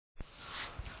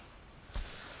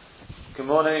Good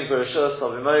morning, Bereshus,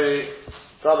 Avimori,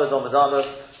 David Omedalef.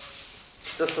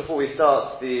 Just before we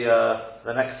start the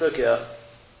next sugya,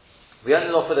 we ended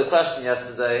off with a question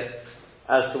yesterday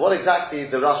as to what exactly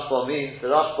the Rashba means. The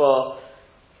Rashba,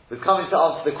 we're coming to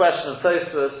answer the question of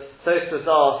Tosfos. Tosfos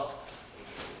asked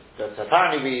that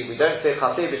apparently we don't say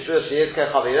Chasei b'shvil she'yizkeh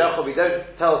chavirecho, we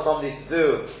don't tell somebody to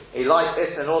do a light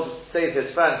issa in order to save his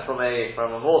friend from a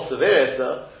more severe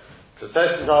issa. So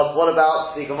Tosfos asked, what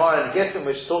about the Gemara in Gittin,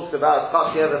 which talks about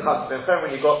Chatzi Evet Chatzi Ben Chen,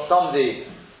 when you've got somebody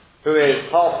who is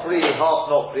half free, half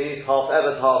not free, half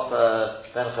Evet, half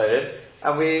Ben Chen,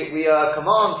 and we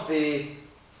command the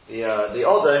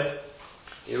Odin,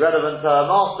 the relevant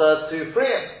master, to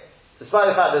free him. Despite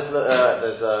the fact there's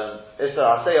Issa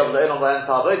Asay of the Inon Bahem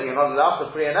Ta'avodim, you're not allowed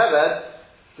to free an Evet,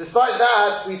 despite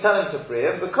that, we tell him to free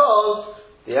him because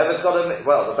the Evet's got the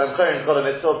Ben Chorin's got a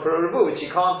mitzvah per Rubu, which he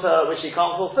can't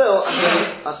fulfill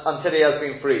until he has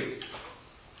been freed.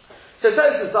 So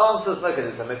Tosfos answers, look,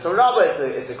 it's a mitzvah Rabbah,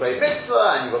 it's a great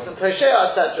mitzvah, and you've got some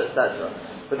Toshea, etc., etc.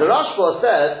 But the Rashba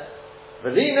says,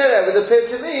 V'linere, it would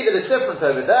appear to me that it's different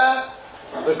over there,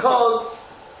 because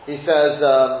he says,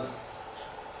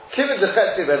 Kivin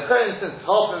Dechetzi Ben Chorin, since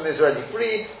half of him is already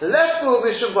free, Lefu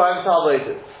Mishum Bahem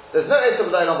Ta'avodim. There's no Issa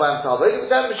B'Dayin on Bahem Ta'avodim,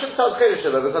 but then Mishum Ta'ad Cherush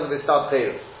because of his Ta'ad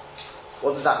Cherush.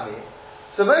 What does that mean?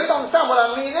 So most understand what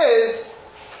I mean is,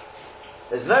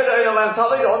 there's no Dayin on Bahem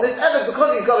Ta'avodim on this evidence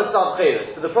because he's got a Ta'ad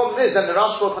Cherush. But the problem is, then the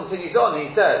Rashba continues on,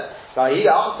 he says,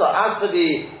 as for the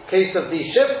case of the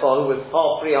Shivcha, who was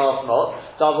half free, half not,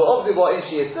 Davu Obdi Wa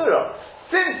Inshi Yitzura.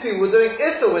 Since people were doing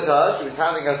Issa with her, she was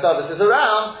handing her services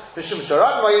around, the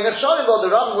Rabbim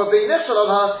were being nifshal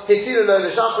on her,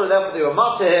 therefore they were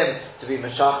mad to him to be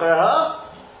Meshachar her,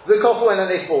 the Kofu, and then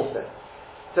they forced him.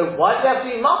 So why did they have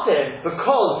to be mad to him?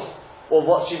 Because of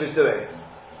what she was doing.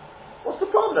 What's the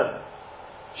problem?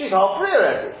 She's half free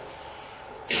already.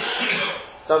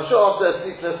 So I'm sure after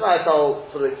this night I'll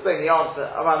sort of explain the answer.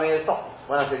 I mean, it's not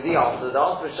when I say the answer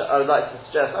which I would like to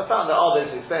suggest. I found that others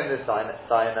explain this. Diane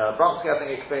Bronsky, I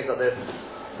think, explains like this.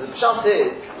 The shut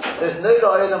is there's no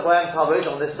La'olam Bahem Ta'avodim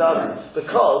on this service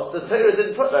because the Torah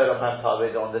didn't put La'olam Bahem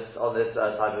Ta'avodim on this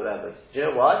type of evidence. Do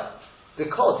you know why?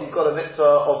 Because he's got a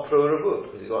mitzvah of Pru Rebu,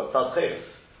 because he's got a Tzad Cherush.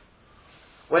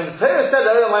 When the Torah said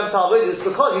La'olam Bahem Ta'avodim, it's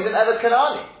because he's an Evet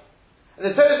Kanani. And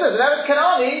the Torah says, an Evet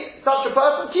Kanani, such a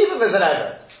person, keep him as an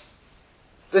Evet.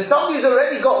 There's somebody who's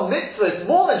already got mitzvahs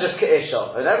more than just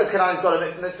Ke'ishah. An Evet Kanani's got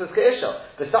a mitzvah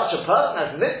Ke'ishah. But such a person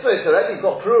has mitzvahs already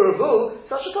got Pru Rebu,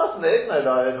 such a person there is no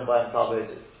La'olam Bahem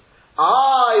Ta'avodim.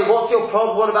 What's your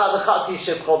problem? What about the Chatzi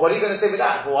Shivcha? What are you going to say with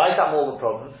that? Well, why is that more of a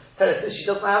problem? Tell us this, she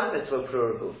doesn't have a mitzvah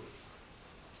Pru Rebu.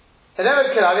 An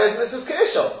Evet Kanani has a mitzvah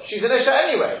Ke'ishah. She's an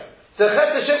Isha anyway. So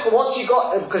Chetzi Shivcha, what she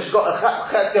got, because she's got a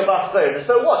Chetzi Bas Chorin,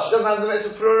 so what? She doesn't have the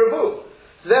mitzvah Pru Rebu.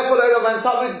 So therefore La'olam Bahem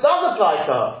Ta'avodim does apply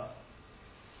to her.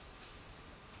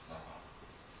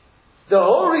 The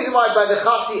whole reason why by the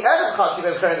Chatzi and Chatzi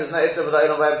Ben Chorin there's no Issa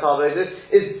B'Dayin on Bahem Ta'avodim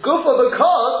is Gufa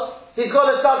because he's got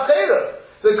a Tzad Cherush.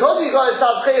 Because he's got a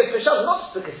Tzad Cherush, it's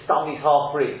not just because he's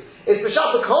half free. It's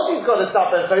because he's got a Tzad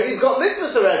Ben Chorin, he's got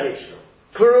mitzvahs already.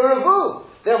 Puru Rebu.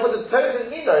 Therefore the Torah doesn't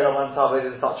mean Dayin on Bahem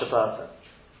Ta'avodim in such a person.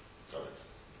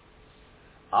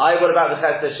 What about the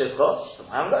Chetzi Shivcha?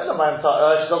 I haven't got Dayin on Bahem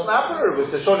Ta'avodim, she doesn't have Puru Rebu,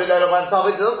 so surely Dayin on Bahem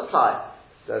Ta'avodim doesn't apply.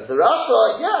 Says the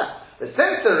Rashba, yeah. But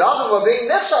since the Rabbim were being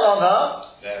nefshal on her,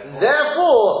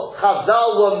 therefore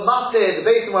Chazal were matted,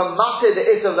 basically were matted the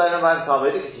Issa of the La'olam Bahem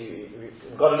Ta'avodim.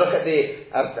 You've got to look at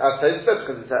as Tosfos,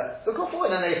 because it's look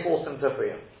forward and they forced him to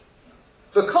free him.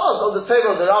 Because of the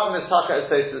table of the Rabbim Mistaka, as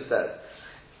Tosfos says.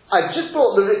 I've just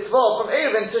brought the Ritzvah from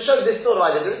Eruvin to show this sort of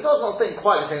idea. The Ritzvah is not saying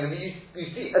quite the same, but you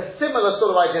see a similar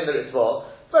sort of idea in the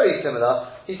Ritzvah. Very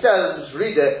similar. He says, just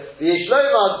read it, the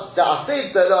Yishloima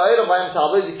da'asib the La'olam Bahem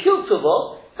Ta'avodim killed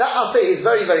Tuvah. That Asay is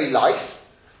very, very light.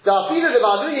 Even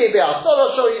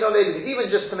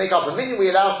just to make up a minyan, we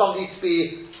allow somebody to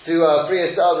free a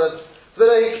servant.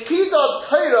 The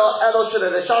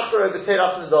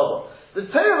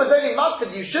Torah was only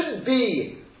mastered, you shouldn't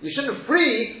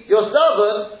free your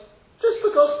servant just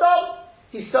because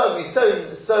he served me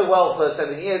so well for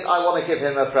 7 years, I want to give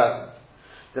him a present.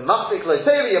 The Machzik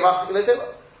Lotevi, if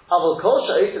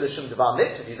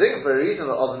you're doing it for a reason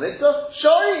of a mitzvah,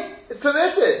 it's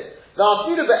permitted. He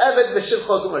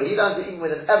learns it even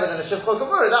with an Eved and a Shivcha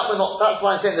Gemara. That's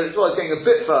why I'm saying that it's always going a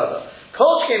bit further.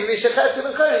 That's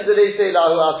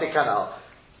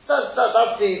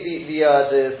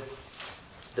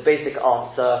the basic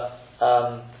answer.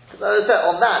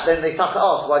 On that, then they start to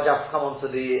ask, why do you have to come on to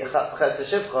the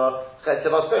Chetzi Shivcha, Chetzi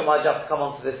Bas Chorin, why do you have to come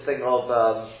on to this thing of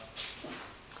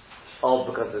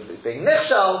because it's being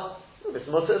nechshal, it's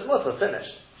mutter,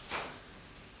 finished.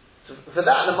 So for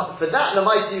that, the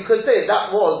might you could say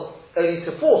that was only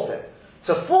to force him.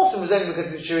 To force him was only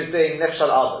because she was being nefshal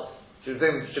others. She was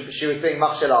being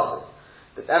machshel others.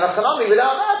 But Enochanami,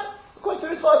 without that, according to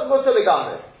his first was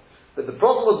Telegami. But the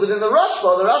problem was within the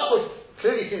Rashba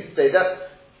clearly seems to say that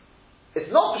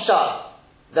it's not Pshat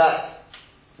that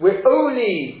we're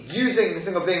only using the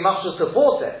thing of being machshel to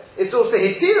force it. It's also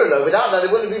hitirolo. Without that,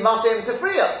 it wouldn't be machshel to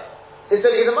free us. It's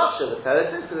only the machshel of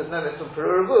Teres is because there's no mitzvah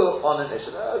perurubu on an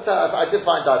issue. So I did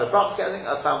find out a Bramke. I think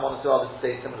I found one or two others to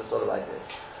say similar sort of ideas.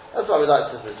 That's what I would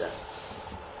like to suggest.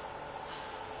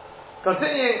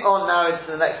 Continuing on now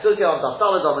into the next sugya on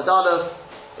Daftalad on Medalov.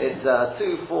 It's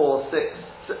 2, 4,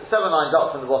 6, 7 lines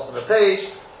up from the bottom of the page.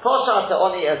 Posha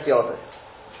Ta'oni Es Yodeh.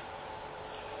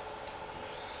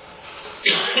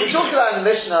 We talked about in the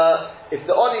Mishnah, if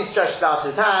the Oni stretched out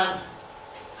his hand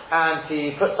and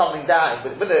he put something down, he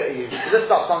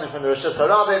lifts up something from the Rosh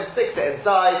Hashanah, sticks it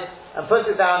inside and puts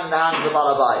it down in the hands of the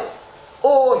Balabayit.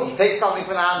 Or he takes something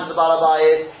from the hands of the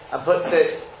Balabayit and puts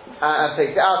it and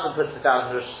takes it out and puts it down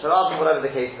in the Rosh Hashanah, whatever the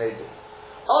case may be.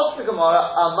 Ask the Gemara,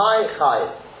 Amai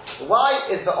Chayiv. Why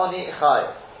is the Oni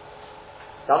Chayiv?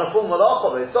 Why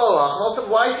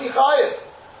is he Chayiv?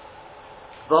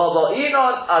 But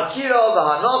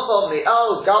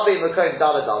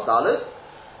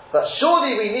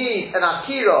surely we need an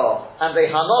akira and a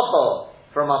hanocha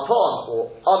from upon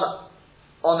or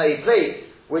on a plate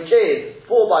which is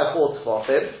 4x4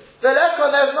 tefachim.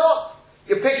 There's not.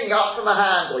 You're picking up from a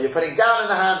hand or you're putting down in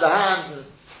the hand,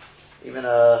 even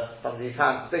somebody's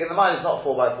hand is bigger than mine, is not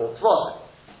 4x4 tefachim.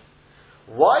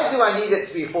 Why do I need it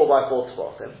to be 4x4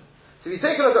 tefachim? So if you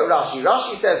take a look at Rashi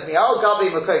says, Mi'al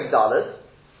Gabi Makom Dalet.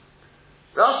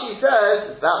 Rashi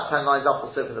says, it's about 10 lines up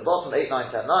or so from the bottom, 8,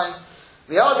 9, 10 lines.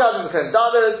 Mi'al Gabi Makom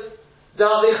Dalet,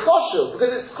 Davi Choshuv,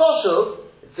 because it's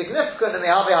Choshuv, it's significant in the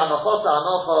Havi Hanochos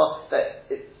Hanocha, that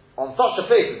on such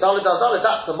a place, Dalet Dalet,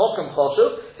 that's the Mokum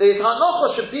Choshuv, the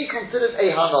Hanocha should be considered a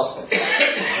Hanocha.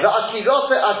 The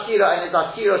Akirose Akira, and his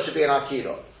Akira should be an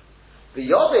Akira. The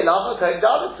Yodeh Lav Makom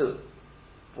Dalet too.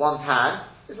 One's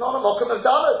hand is not a Mokum of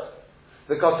Dalet.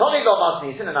 The Kotoni Lo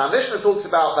Masnisin, and our Mishnah talks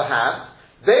about the hand,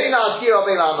 Beina Akira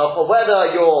Beina Hanocha,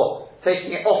 whether you're taking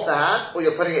it off the hand, or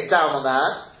you're putting it down on the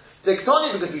hand. The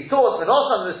Ketoni, because we thought,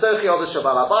 Menosan Nesochi Odesh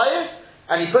Balabayis,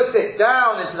 and he puts it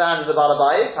down into the hand of the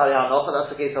Balabayis, Hari Hanocha,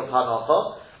 that's the case of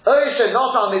Hanocha. Oisha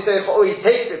Nosan Nesochi, or he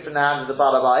takes it from the hand of the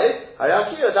Balabayis, Hari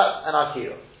Akira, that's an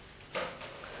Akira.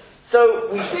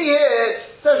 So, we see here,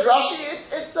 says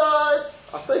Rashi,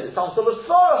 I suppose it's some sort of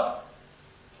svara.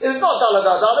 It's not Dalet,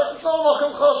 it's not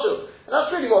Mokum Choshuv. And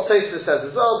that's really what Tosfos says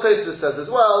as well. Tosfos says as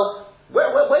well, where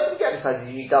did we get this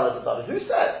idea you need Dalet? Who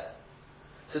said?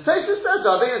 So Tosfos says,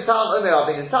 Rabbeinu Tam, Omer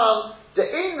Rabbeinu Tam, the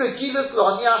Ein Regilus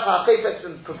Lohaniach HaChefetz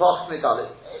and Proportionate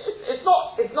Dalet. It's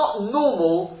not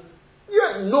normal. You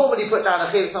don't normally put down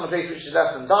a Chefetz on a place which is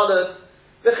less than Dalet.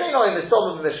 The Chenoi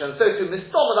Mistoma in the Mishnah, and so too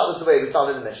Mistoma, that was the way it was done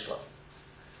in the Mishnah.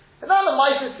 And now the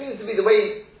Mitzvah seems to be the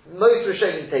way most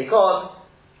Rishonim take on.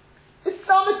 It's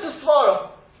done with the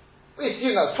Svara. We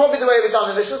assume that's probably the way we've done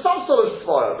in the Mishnah, some sort of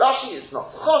Svara. Rashi, it's not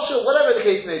Choshev, whatever the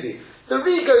case may be. The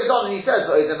Re goes on and he says,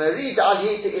 remember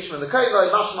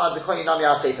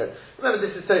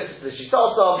this is Tosfos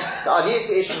L'Shitasam, the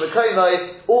Aliyete Ishma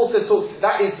Mekomai also talks,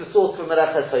 that is the source for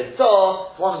Merechas Hotzah,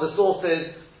 it's one of the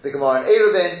sources, the Gemara in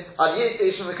Eruvin, Aliyete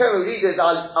Ishma Mekomai readers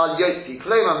Al Yotzi,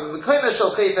 Kloma, Mekomai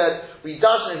Shal Chefet, we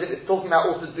darshan as if it's talking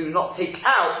about also do not take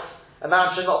out, a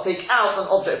man should not take out an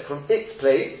object from its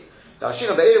place.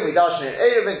 Dashino Be'erim, we darshan in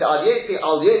Eruvin, the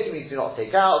Al Yotzi means do not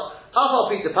take out.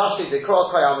 Afal Pete the Pashti, the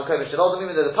Krok Kayam, the Komish Shalom,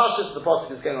 even though the Pashtus, the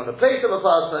process is going on the place of a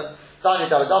person, Dani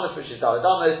Daladamas, which is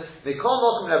Daladamas, Mikon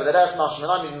Mokum, nevertheless, Mashim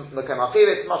Anami, Mokum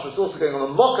Achivet, Mashim is also going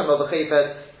on the Mokum of a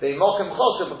Chefet, the Mokum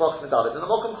Choshev, approximately Dalit, and the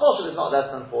Mokum Choshev is not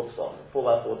less than 4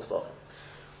 by 4 spot.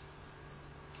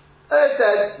 It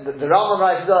says, the Rambam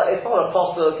writes, it's not a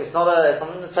Posuk, it's not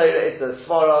in the Torah, it's a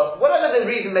Svara, whatever the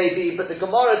reason may be, but the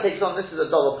Gemara takes on, this is a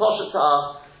double Poshet to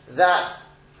us, that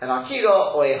an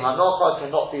Akira or a Hanocha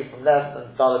cannot be from less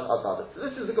than Dalit Adalit. So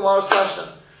this is the Gemara's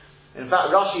question. In fact,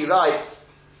 Rashi writes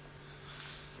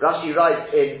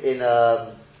in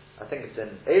I think it's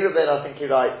in Eruvin, I think he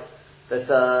writes, that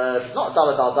it's not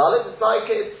Dalit Adalit, it's like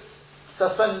it's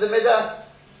suspended the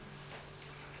midah.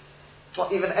 It's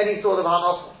not even any sort of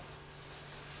Hanocha.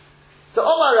 So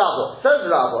Omar Rabba, says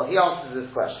Rabba, he answers this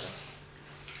question.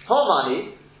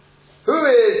 Homani, who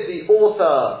is the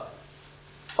author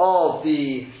of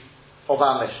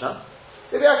our Mishnah?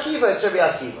 Rabbi Akiva, it's Rabbi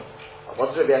Akiva.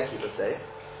 What does Rabbi Akiva say?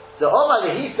 So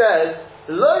Omar, he says,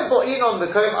 Lo bo'inon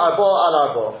mekom arbo al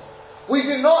arbo. We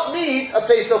do not need a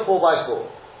place of 4x4.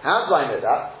 How do I know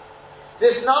that?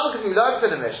 This now because we learned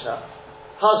from the Mishnah,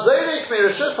 Hazorik me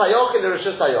Rishus Hayochid to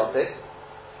Rishus Hayochid.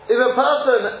 If a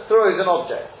person throws an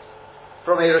object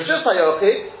from a Rishus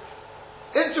Hayochid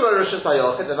into a Rishus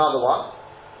Hayochid, another one,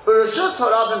 Rishus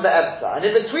Harabim be'emsa, and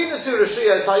in between the two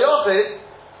Rishus Hayochid,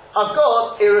 I've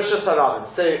got a Rishus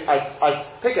Harabim. So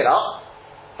I pick it up,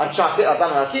 I chuck it, I've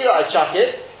done an Akira, I chuck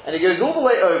it, and it goes all the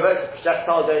way over, it's a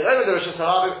projectile going over the Rishus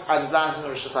Harabim and lands in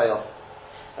the Rishus Hayochid.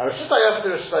 Now Rishus Hayochid to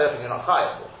Rishus Hayochid you're not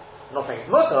chayav for. I'm not saying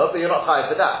it's mutter, but you're not chayav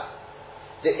for that.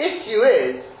 The issue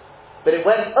is that it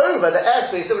went over the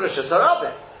airspace of Rishus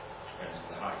Harabim.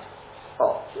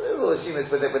 Oh, so we'll assume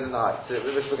it's within the height, which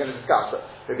we're going to discuss. But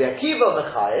Rabbi Akiva on the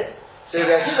chayav, so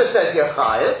Rabbi Akiva says you're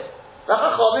chayav, the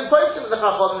Chachamim post him and the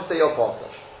Chachamim say you're potter.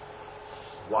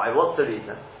 Why? What's the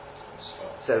reason?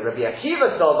 So Rabbi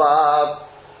Akiva Soba,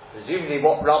 presumably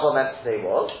what Rabbah meant to say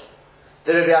was,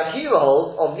 the Rabbi Akiva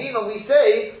holds, on Nima we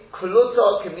say,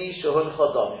 Kuluta Kemi Shahun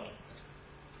Chodom.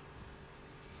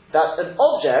 That an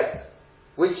object,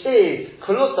 which is,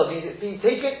 Kuluta means it's been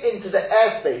taken into the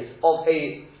airspace of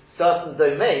a certain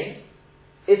domain,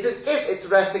 it's as if it's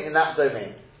resting in that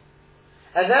domain.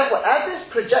 And therefore, as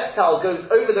this projectile goes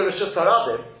over the Rishus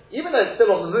Harabim, even though it's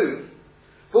still on the move,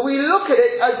 but we look at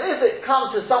it as if it's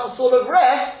come to some sort of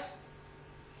rest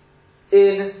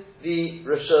in the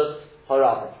Rishus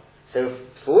Harabim. So,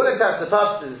 for all intents and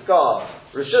purposes, it's gone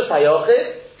Rishus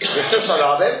Hayochid, Rishus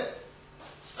Harabim,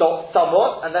 stopped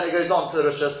somewhat, and then it goes on to the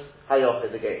Rishus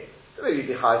Hayochid again. So maybe you'd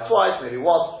be chayav twice, maybe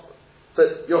once,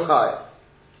 but you're chayav.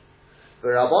 The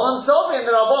Rabbanan told me, and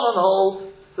the Rabbanan hold,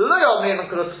 we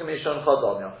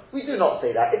do not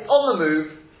say that. It's on the move,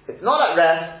 it's not at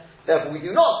rest, therefore we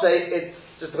do not say it's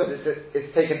just because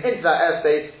it's taken into that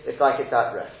airspace, it's like it's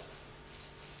at rest.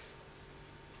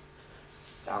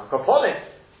 Now, Kaponim,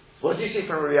 what do you see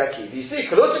from Rabbi Akiva? You see,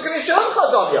 either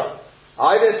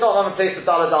it's not on a place of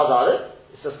Dalad Al-Dalad,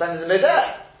 it's suspended in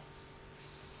mid-air.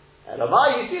 And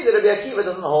you see that Rabbi Akiva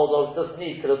doesn't hold or doesn't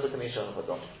need Kaluta Kamishon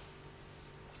Chazon.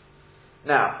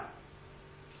 Now,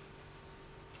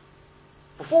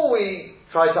 before we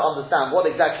try to understand what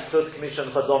exactly Kaluta Kamishon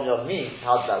Chazon means,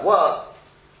 how does that work,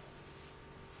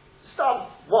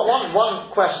 one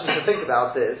question to think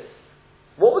about is,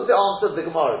 what was the answer of the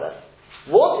Gemara then?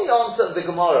 What's the answer of the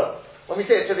Gemara when we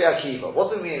say it's Rabbi Akiva?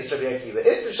 What do we mean it's Rabbi Akiva?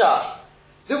 It's the Shah.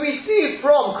 Do we see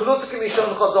from Kaluta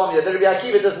Kamishon Chazon that Rabbi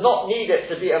Akiva does not need it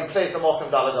to be in place of Mokum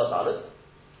Dalad Dalad?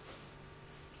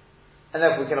 And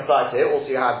therefore we can apply it here. Also,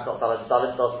 your hand is not Dalad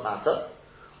Dalad, doesn't matter.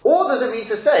 Or does it mean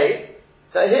to say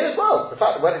that here as well, the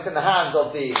fact that when it's in the hands of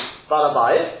the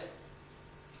Balabayis,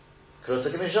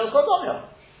 Kaluta Kamishon Chazon,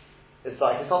 it's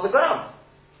like it's on the ground.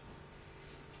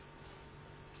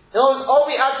 Are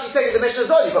we actually saying the Mishnah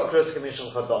Zod, you've got Kaluta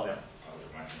Kamishon Chazon? I would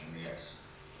imagine yes.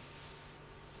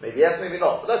 Maybe yes, maybe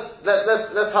not. But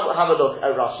let's have a look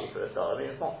at Rashi for a start. I mean,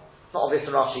 it's not obvious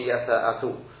in Rashi yet at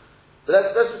all. But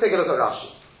let's just take a look at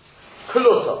Rashi.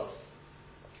 Kaluta.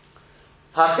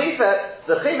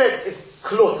 The chifet is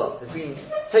kaluta. It's been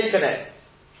taken in.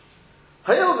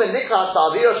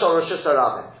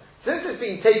 Since it's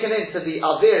been taken into the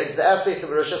avir, into the airspace of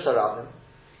Rishus Harabim,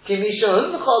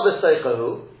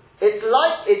 it's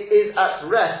like it is at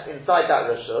rest inside that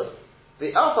Rishus,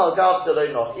 the Afal Gav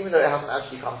Deloinoch, even though it hasn't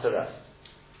actually come to rest.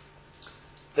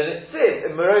 Then it says,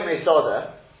 in Meroi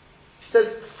Mesoda, says,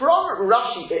 from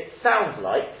Rashi it sounds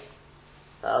like,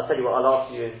 I'll tell you what, I'll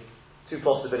ask you two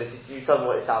possibilities, you tell me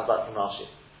what it sounds like from Rashi.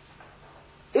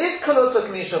 Is Kaluta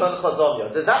Kamishon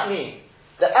Chazon, does that mean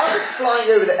that as it's flying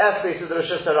over the airspace of the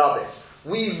Rishus Harabim,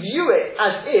 we view it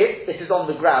as if it is on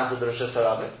the ground of the Rishus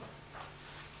Harabim?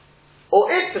 Or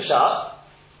is Peshat,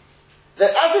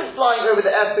 that as it's flying over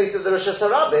the airspace of the Rishus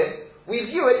Harabim, we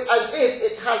view it as if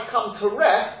it has come to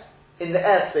rest in the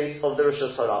airspace of the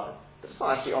Rishus Harabim. But it's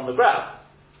not actually on the ground.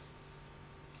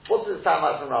 What does it sound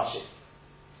like from Rashi?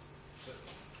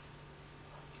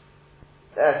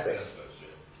 The airspace.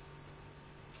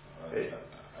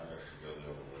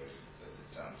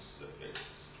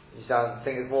 You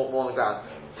think it's more on the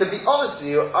ground. To be honest with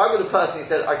you, I would have personally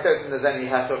said I don't think there's any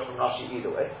hefker from Rashi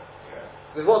either way.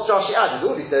 Because what's Rashi added?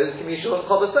 All he says is Kimishu and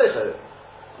Chodesh Seicho.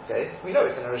 Okay, we know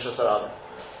it's in a Rishus Harabim.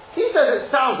 He says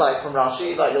it sounds like from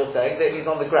Rashi, like you're saying, that he's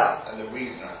on the ground. And the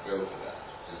reason I go for that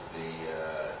is the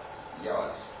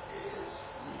yard is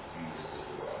used as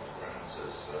it were on the ground. So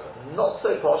it's, not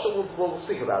so partial. We'll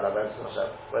speak about that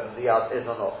whether the yard is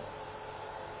or not.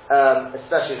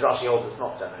 Especially as Rashi holds it's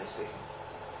not, generally speaking.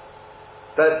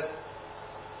 But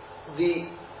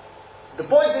the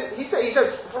point is, he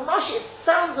says from Rashi it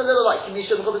sounds a little like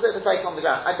Kimisha because it's take on the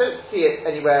ground. I don't see it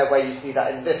anywhere where you see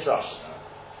that in this Rashi.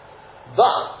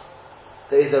 But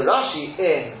there is a Rashi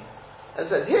in And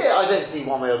says, here I don't see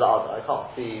one way or the other. I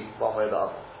can't see one way or the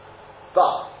other.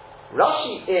 But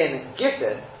Rashi in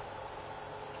Gittin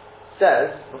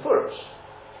says, Mefurish,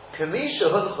 Kamisha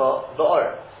Huncha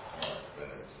Ba'aretz.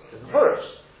 It's Mefurish.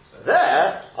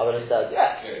 There, Avalon says,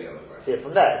 yeah. See it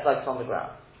from there, it's like it's on the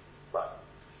ground. Right.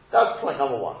 That's point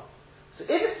number one. So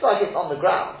if it's like it's on the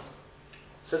ground,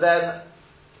 so then,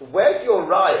 where's your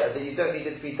raya that you don't need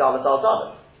it to be Dalet al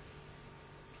Dalet?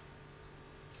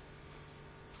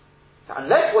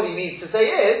 Unless what he means to say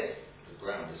is the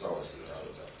ground is obviously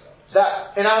Dalet al Dalet.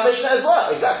 That in our Mishnah as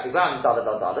well, exactly, ground is Dalet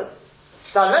al Dalet.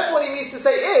 So unless what he means to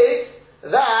say is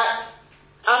that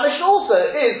our Mishnah also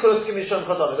is Kulus Kimishon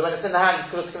Chodon, when it's in the hand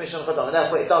it's Kulus Kimishon Chodon, and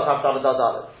therefore it does have Dalet al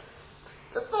Dalet.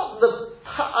 That's not the,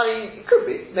 I mean, it could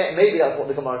be, maybe that's what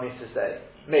the Gemara means to say,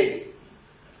 maybe.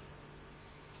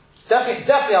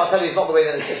 Definitely I'll tell you it's not the way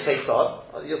that it takes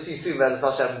on. You'll see soon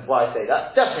Hashem why I say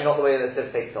that. Definitely not the way that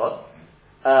it takes on.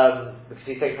 Because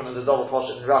he takes on the double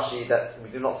poshut in Rashi that we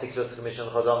do not take to the commission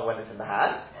of Chazon when it's in the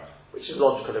hand, which is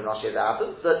logical in Rashi as it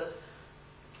happens. But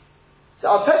so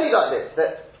I'll tell you like this,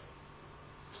 that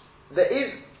there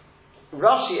is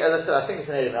Rashi, as I said, I think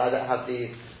it's an Erev. I don't have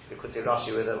the Likkutei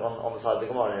Rashi with it on the side of the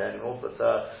Gemara anymore, but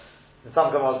in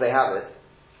some Gemaras they have it.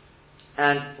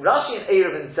 And Rashi in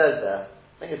Erevin says there,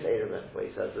 I think it's Erevin where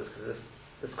he says this, because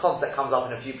this concept comes up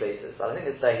in a few places, but I think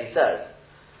it's there he says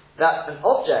that an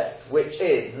object which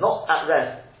is not at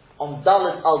rest on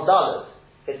Dalet al Dalet,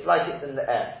 it's like it's in the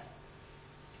air.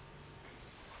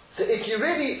 So if you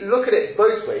really look at it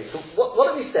both ways, so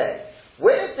what do we say?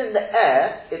 When it's in the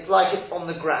air, it's like it's on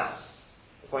the ground,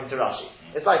 according to Rashi.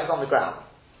 It's like it's on the ground.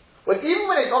 Well, even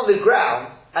when it's on the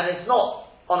ground, and it's not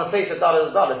on a place of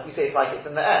Dalet al Dalet, we say it's like it's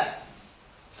in the air.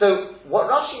 So, what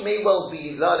Rashi may well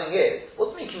be learning is,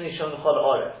 what's the Kimishon Chol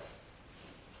Oreh?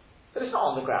 But it's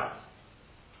not on the ground.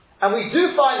 And we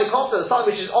do find the concept of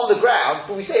something which is on the ground,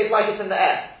 but we say it's like it's in the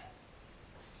air.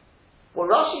 What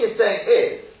Rashi is saying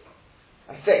is,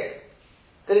 I think,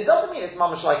 that it doesn't mean it's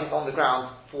mamash like it's on the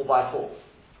ground 4 by 4.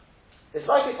 It's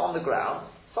like it's on the ground,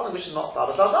 something which is not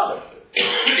Dalet al Dalet.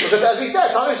 Because as we said,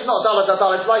 something which is not Dalet al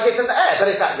Dalet, it's like it's in the air, but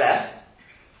it's at rest.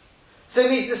 So it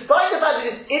means, despite the fact that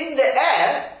it's in the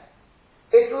air,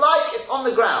 it's like it's on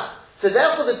the ground. So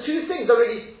therefore the two things are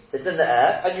really, it's in the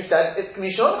air, and you said, it's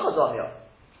Kamishon Chazoniyah.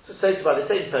 So by the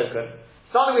same token,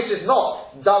 something which is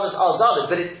not Dalet al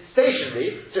Dalet, but it's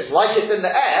stationary, just like it's in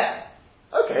the air,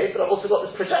 okay, but I've also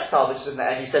got this projectile which is in the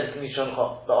air, and you said Kamishon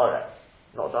Chazoniyah,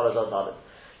 not Dalet al Dalet.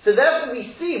 So therefore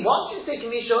we see, once you say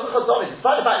Kamishon Chazoniyah,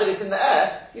 despite the fact that it's in the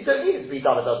air, you don't need it to be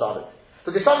Dalet al Dalet.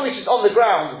 Because something which is on the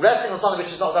ground, resting on something which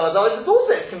is not Dalet al Dalet, it's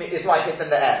also it's like it's in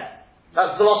the air.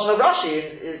 That's the Lashon of Rashi.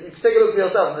 If you take a look for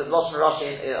yourself, the Lashon of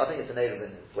Rashi, I think it's an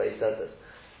Erevin, the way he says this.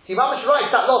 He mamish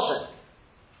writes that Lashon.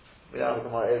 We don't have a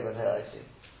Gemara Erevin here, I see.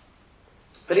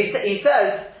 But he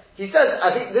says,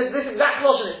 I think this exact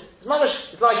Lashon is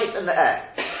mamish, it's like it's in the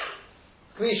air.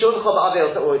 Or I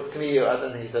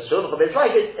don't think he says Shulchan, but it's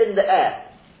like it's in the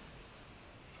air.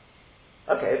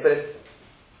 Okay, but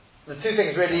the two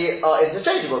things really are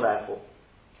interchangeable therefore.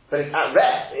 But it's at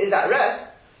rest, it is at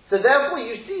rest. So therefore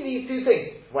you see these two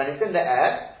things. When it's in the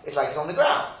air, it's like it's on the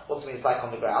ground. What does it mean it's like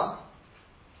on the ground?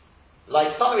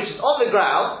 Like something which is on the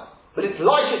ground, but it's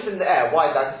like it's in the air.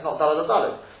 Why is that? It's not Dalet al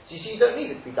Dalet. So you see you don't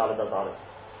need it to be Dalet al Dalet.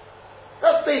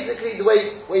 That's basically the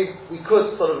way we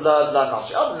could sort of learn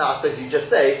Rashi. Other than that, I suppose you just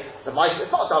say, it's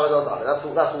not Dalet al Dalet. That's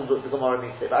all the Gemara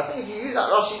means to say. But I think if you use that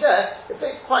Rashi there, it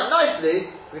fits quite nicely.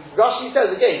 Rashi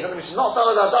says again, something which is not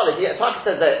Dalet al Dalet, yet Taka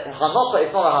says that Hanocha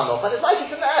is not a Hanocha, and it's like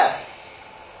it's in the air.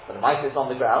 But the mice is on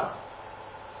the ground.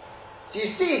 So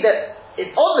you see that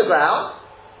it's on the ground,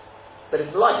 but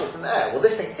it's like it's in the air. Well,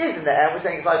 this thing is in the air, and we're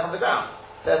saying it's like on the ground.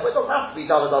 Therefore, it doesn't have to be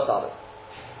Dalet al Dalet.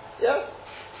 Yeah?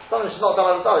 Something which is not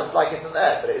Dalet al Dalet, it's like it's in the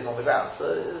air, but it is on the ground. So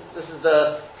this is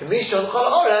the Kamishon Chol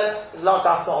Oreh, is Lav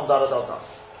Dafka on Dalet al Dalet.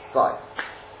 Right.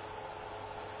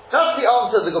 That's the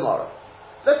answer of the Gemara.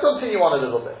 Let's continue on a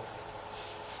little bit.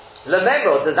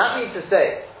 Lememro, does that mean to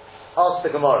say, ask the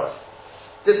Gemara,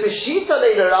 the Peshita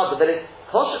Leila Rabba, that it's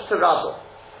Koshet to Rabba,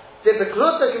 the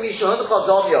Pekluta Kamishon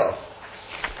Chazomyo,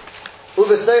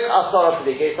 Ubesoich Asara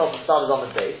P'li, Gates off the started on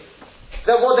the base.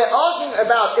 Then what they're arguing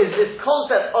about is this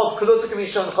concept of Kaluta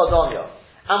Kamishon Chazonyo.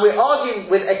 And we're arguing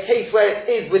with a case where it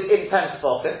is within 10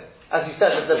 Tefachim, as you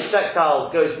said that the projectile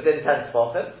goes within 10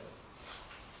 Tefachim.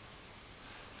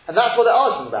 And that's what they're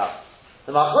arguing about.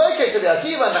 The Machlokes of the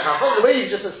Akiva and the Chacham, the way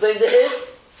you just explained it is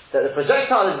that the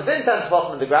projectile is within 10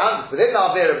 Tefachim on the ground, it's within the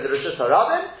Avir of the Rishus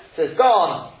HaRabim, so it's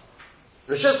gone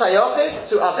Rishus HaYochid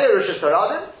to Avir Rishus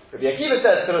HaRabim, Rabbi Akiva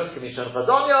says, Karut Kamishon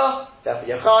Chadomya, therefore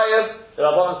you're Chayev. The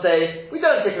Rabbanon say, we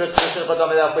don't take Karut Kamishon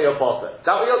Chadomya, therefore you're Potter. Is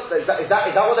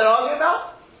that what they're arguing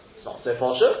about? It's not so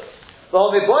posh.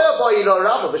 But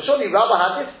surely Rabbah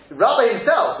had this. Rabbah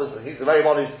himself, he's the very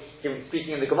one who's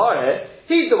speaking in the Gemara here,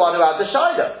 he's the one who had the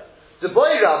Shaila. The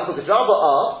boy Rabbah, because Rabbah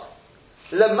asked,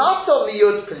 Lamato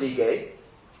miyud pelige,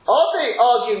 are they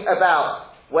arguing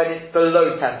about when it's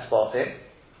below 10 spotim?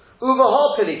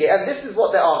 Uvahar pelige, and this is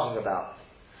what they're arguing about.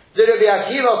 The Rabbi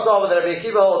Akiva saw with the Rabbi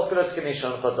Akiva holds Krut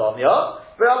Kamishon Chodomya,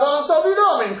 but Rabbanon saw we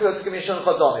don't mean Krut Kamishon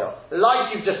Chodomya,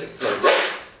 like you've just explained.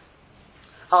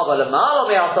 But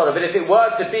if it were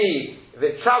to be, if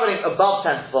it's travelling above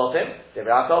 10 spotim,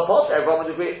 everyone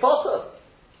would agree it's potter.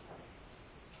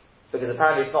 Because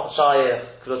apparently it's not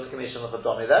Shayach Krut Kamishon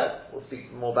Chodomya there. We'll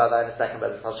speak more about that in a second,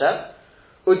 but it's Hashem.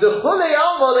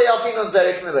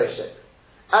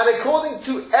 And according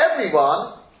to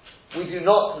everyone, we do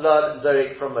not learn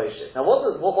Zorik from Moshe. Now what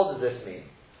does this mean?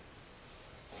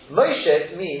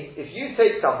 Moshe means if you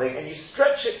take something and you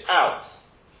stretch it out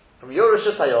from your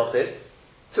Rishus HaYochid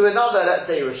to another, let's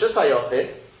say Rishus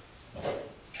HaYochid,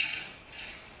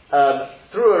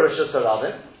 through a Rishus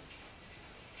HaRabim,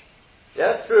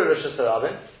 through a Rishus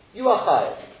HaRabim, you are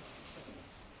Chayav.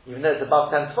 Even though it's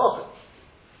above 10 spotim.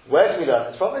 Where do we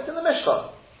learn this from? It's in the Mishkan.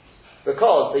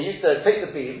 Because they used to take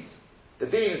the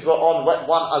beams were on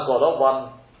one agoda,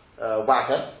 one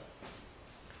wagon,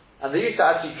 and they used to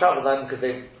actually travel them because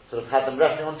they sort of had them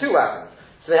resting on two wagons.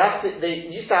 So they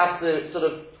used to have to sort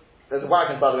of, there's a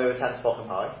wagon by the way with 10 spotim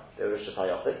high, they were Rishus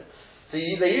HaYochid. So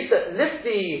they used to lift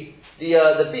the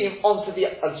beam onto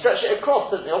and stretch it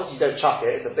across. So obviously you don't chuck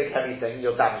it, it's a big heavy thing,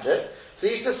 you'll damage it. So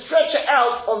you used to stretch it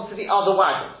out onto the other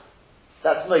wagon.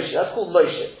 That's Moshe, that's called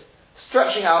Moshe.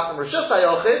 Stretching out from Rishus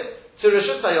HaYochid to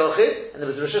Rishus HaYochid, and there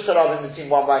was Rishus HaRabim between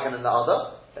one wagon and the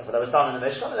other, therefore that was done in the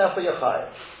Mishkan, and therefore you're Chayav.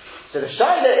 So the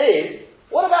Shaila is,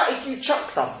 what about if you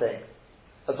chuck something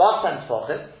above 10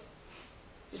 spotim?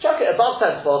 You chuck it above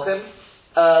 10 spotim,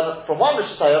 from one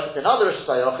Rishus HaYochid to another Rishus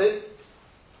HaYochid,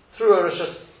 through a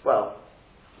Rishus,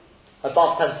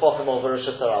 above 10 spotim over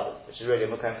Rishus HaRabim, which is really a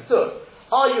Mekom Patur.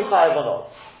 Are you Chayav or not?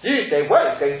 Do you say,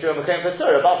 well, it's going through a Mekom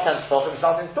Patur, above 10 spotim, there's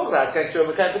nothing to talk about, it's going through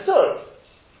a Mekom Patur.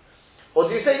 Or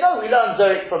do you say, no, we learn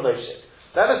Zorik from Moshe?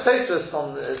 Then a Tosfos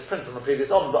on the print on the previous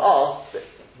on, but asked that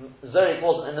Zorik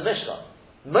wasn't in the Mishkan.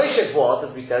 Moshe's was,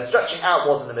 as we said, stretching out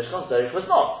was in the Mishkan, Zorik was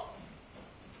not.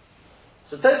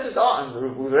 So Tosfos and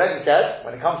we've already said,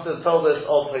 when it comes to the Toldos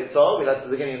of Hitzor, we learned at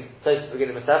the beginning, Tosfos at the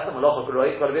beginning of Masechta, Malacha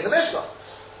Guroi, it's got to be in the Mishkan.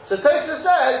 So Tosfos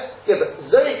says, yeah, but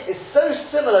Zorik is so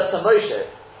similar to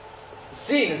Moshe,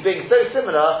 seen as being so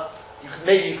similar,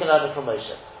 maybe you can learn it from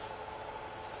Moshe.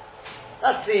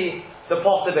 That's the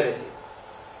possibility.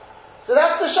 So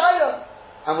that's the Shaila.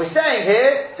 And we're saying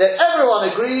here that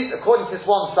everyone agrees, according to this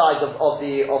one side of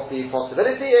the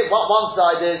possibility, one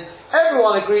side is,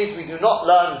 everyone agrees we do not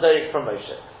learn Zorik from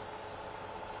Moshe.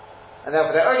 And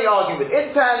therefore they're only arguing with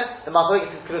intent, the Machlokes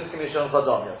is Krut Kamishon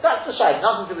Chodomya. That's the Shaila,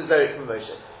 nothing to do with Zorik from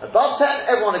Moshe. Above 10,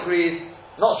 everyone agrees,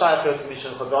 not Shaila Krut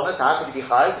Kamishon Chodomya, so how could you be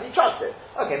Chayav if you trust it?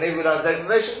 Okay, maybe we learn Zorik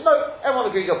from Moshe. No, everyone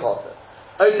agrees you're Potter.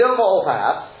 Odilma, or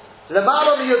perhaps, they're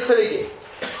arguing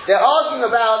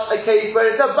about a case where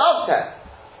it's above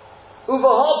 10.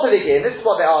 Uvahar Peligi, this is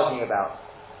what they're arguing about.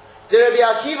 The Rabbi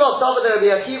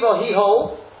Akiva, he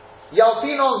holds,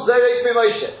 Yalfinon Zorik from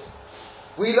Moshe.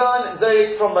 We learn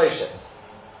Zorik from Moshe.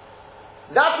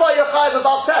 That's why you're Chayav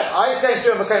above 10. I ain't going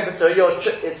through a Mekom Patur,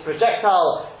 it's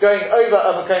projectile going over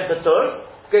a Mekom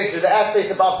Patur, going through the airspace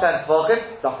above 10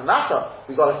 Tvachim, doesn't matter.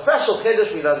 We've got a special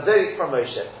Kiddush, we learn Zorik from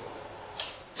Moshe.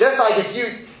 Just like if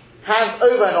you hand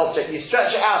over an object, you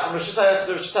stretch it out from Rishus HaYochid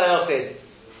to Rishus HaYochid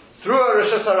through a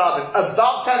Rishus HaRabim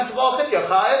above 10 Tvachim, you're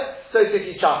Chayav. So if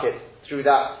you chuck it through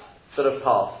that sort of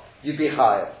path, you'd be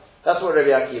Chayav. That's what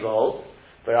Rabbi Akiva holds.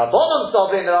 But Rabbanon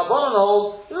Sovin, the Rabbanon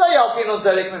holds, Lo Yalpin on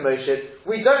Zorik from Moshe.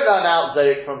 We don't learn out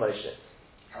Zorik from Moshe.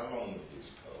 How long were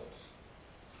these pearls?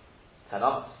 10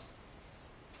 amas.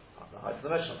 That's the height of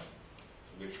the Mishnah.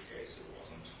 In which case it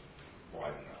wasn't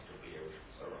wide enough to be a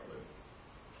Rishus HaRabim.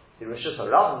 The Rishus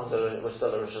HaRabim was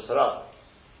still a Rishus HaRabim.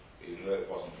 Even though it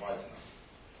wasn't wide enough.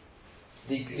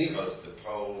 Because the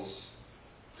poles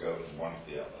go from one to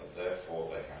the other,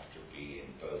 therefore they have to be in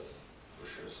both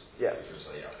Rishus. Yeah.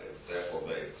 Therefore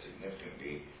they're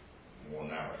significantly more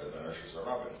narrow than Rishus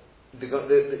HaRabim.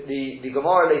 The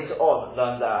Gemara later on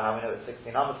learns out how we know it's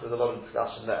 16 amas. There's a lot of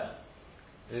discussion there.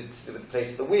 It's to do with the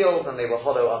place of the wheels, and they were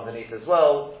hollow underneath as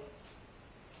well.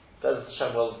 Bez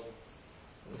Hashem will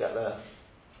get there.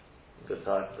 Good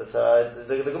time. But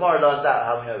the Gemara learns out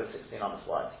how we know it's 16 amas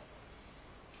wide.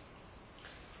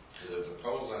 So the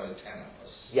poles are only 10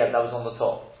 amas. Yeah, that was on the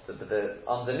top.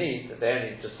 underneath, that they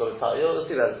only just sort of tell you, you'll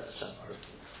see that.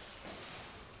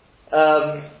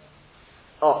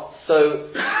 So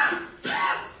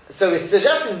it's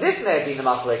suggesting this may have been the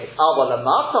machlokes.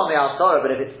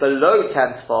 But if it's below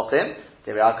 10 tefachim,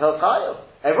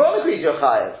 everyone agrees you're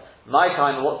chayav. My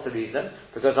time, what's the reason?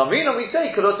 Because Amrina we say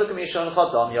Kuruta Kamishon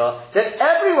Chadomya, that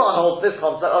everyone holds this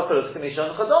concept of Kuruta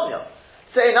Kamishon Chadomya.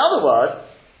 So in other words,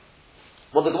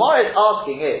 what the Gemara is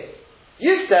asking is,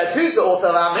 you said, who's the author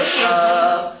of our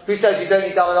Mishnah, who says you don't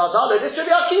need David Ardalo? It's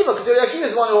Rabbi Akiva, because Rabbi Akiva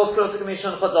is the one who holds Kuruta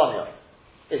Kamishon Chadomya.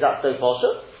 Is that so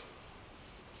partial?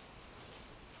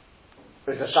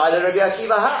 It's a Shaila Rabbi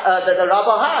Akiva that the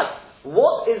Rabbah had.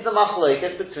 What is the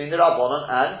machlokes between the Rabbanon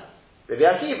and Rabbi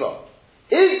Akiva?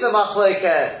 Is the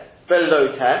machlokes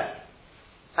below 10,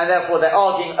 and therefore they're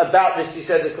arguing about this, you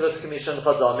said the Kuruta Kamishon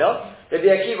Chadomya, Rabbi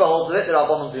Akiva holds it, the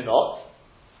Rabbanon do not.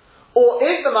 Or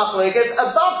is the machlokes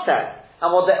above 10,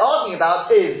 and what they're arguing about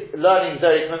is learning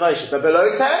Zorik from Moshe, but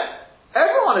below 10,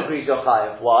 everyone agrees you're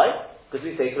chayav. Why? Because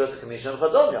we say Kuruta Kamishon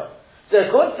Chadomya.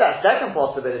 So according to that second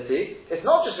possibility, it's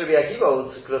not just Rabbi Akiva who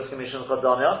holds Kuruta Kamishon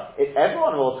Chadomya, it's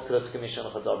everyone who holds Kuruta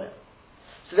Kamishon Chadomya.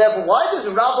 So therefore, why does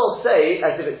Rabbah say,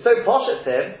 as if it's so posh at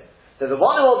him, that the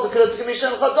one who holds the Kuruta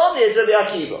Kamishon Chadomya is Rabbi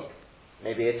Akiva?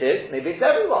 Maybe it is, maybe it's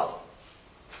everyone.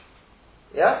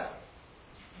 Yeah?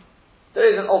 There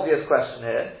is an obvious question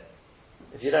here.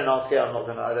 If you don't ask here, I don't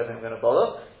think I'm going to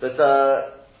bother. But,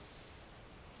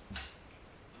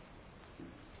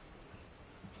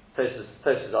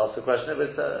 Tosus asked the question,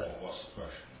 but, what's the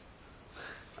question?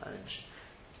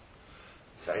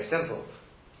 It's very simple.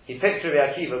 He picked Rabbi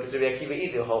Akiva because Rabbi Akiva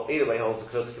either way holds the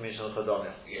Kuruta Kamishon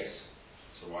Chadomya. Yes.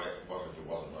 So why wasn't it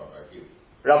Rabbi Akiva?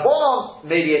 Rabbanon,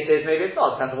 maybe it is, maybe it's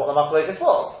not. Depends on what the machlokes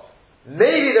was.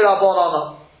 Maybe the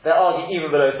Rabbanon, they're arguing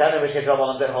even below 10, in which case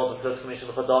Rabbanon don't hold the Kuruta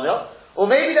Kamishon Chadomya. Or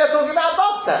maybe they're talking about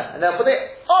above 10, and therefore they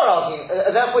are arguing,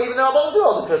 therefore even the Rabbanon do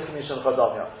hold the Kuruta Kamishon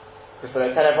Chadomya. Because below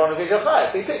 10 everyone agrees you're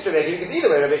chayav. So he picked Rabbi Akiva because either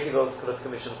way Rabbi Akiva holds the Kuruta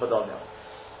Kamishon Chadomya.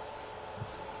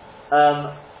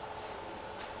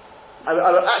 I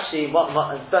will actually,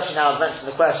 especially now I've mentioned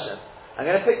the question, I'm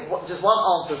going to pick just one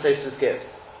answer Tosus gives.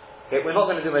 Okay, we're not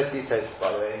going to do most of these Tosus,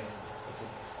 by the way,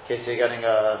 in case you're getting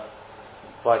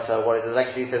quite worried the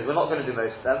length of these Tosus. We're not going to do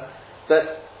most of them,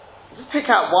 but just pick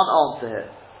out one answer here.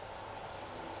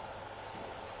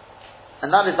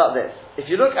 And that is like this. If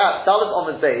you look at Dalet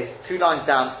Omid Beis, 2 lines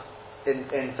down in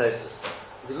Tosus,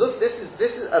 if you look, this is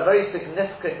a very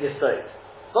significant yesod.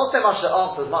 It's not so much the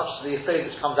answer as much as the yesod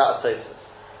which comes out of Tosus.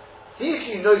 See if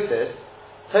you notice,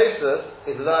 Tosus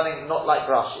is learning not like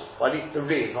Rashi. Well, at least the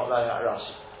Ri is not learning like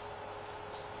Rashi.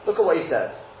 Look at what he says.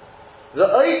 The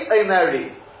Oid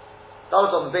Omeri, that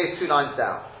was on the base 2 lines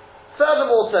down.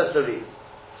 Furthermore, says the Ri,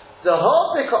 the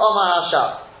Hosika Omar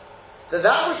HaShas,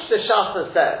 that which the Shas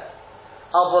says,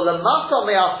 Avolamata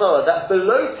Me'asora, that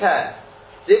below 10,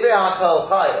 Divrei HaKol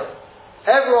Chayav,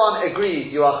 everyone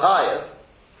agrees you are Chayav.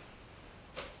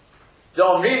 The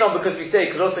Omrinon, because we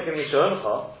say Kuruta Kamishon,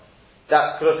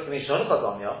 that Kuruta Kamishon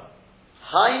Chadomya,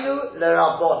 Hainu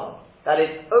leRabbanon, that is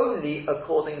only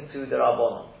according to the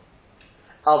Rabbanon.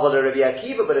 Aval Rabbi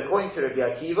Akiva, but according to Rabbi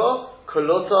Akiva,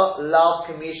 Kuruta Lav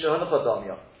Kamishon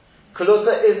Chadomya.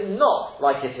 Kuruta is not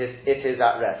like it is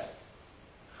at rest.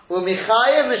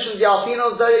 U'michayev mishum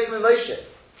di'alpino zorik mimoshe.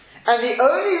 And the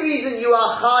only reason you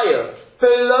are chayev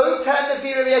below 10 of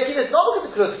Rabbi Akiva is not because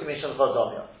of Kuruta Kamishon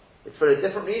Chadomya. It's for a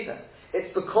different reason.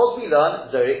 It's because we learn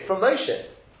Zorik from Moshe.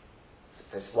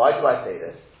 Why do I say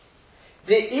this?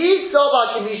 The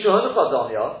Isava Kamishon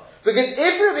Chadomya, because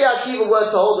if Rabbi Akiva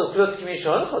were to hold the Kuruta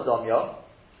Kamishon Chadomya,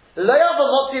 Loyav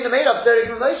Motzi in the made of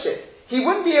Zorik from Moshe, he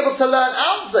wouldn't be able to learn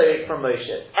out Zorik from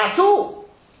Moshe at all.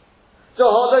 So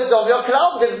Hodo Domya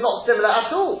Klal, because it's not similar at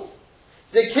all.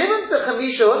 The Kivan to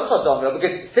Kamishon Chadomya,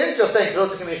 because since you're saying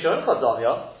Kuruta Kamishon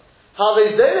Chadomya, how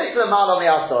they Zorik Lamalo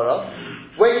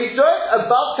Me'asora, when you throw it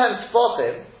above 10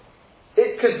 tefachim,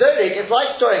 because it's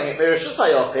like throwing it Rishus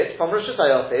HaYochid, from Rishus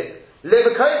HaYochid,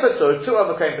 Le'Mekom Patur, to a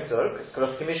Mekom Patur, because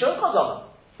Kuruta Kamishon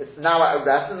Chadomya. It's now at a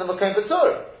rest in the Mekom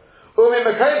Patur.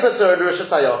 Mekom Patur to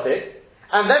Rishus HaYochid,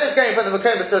 and then it's going from the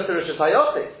Mekom Patur to Rishus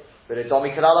HaYochid. But it's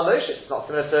Domi Kalala Moshe, it's not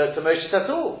similar to Moshe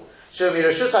at all. Show me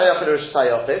Rishus HaYochid to Rishus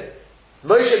HaYochid.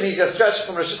 Moshe means you're stretched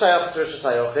from Rishus HaYochid to Rishus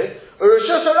HaYochid, or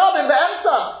Rishus HaRabim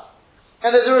Be'emsa.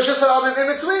 And there's a Rishus HaRabim in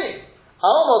between.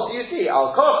 Almost, you see,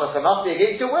 Al Koch, it must be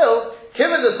against your will.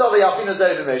 Given the Sova Yafinu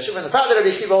Zorik from Moshe, when the fact that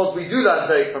Rabbi Akiva holds, we do learn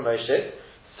Zorik from Moshe.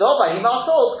 Sova Hima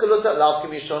holds Kuruta Lav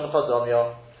Kamishon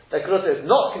Chadomya. That Kuruta is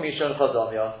not Kamishon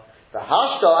Chadomya. The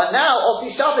Hashta, and now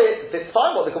Osi Shavit, it's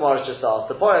fine what the Gemara just asked.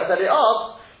 The Porah said it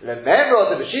asked, Lememro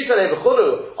the Beshita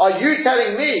Levachulu. Are you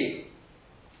telling me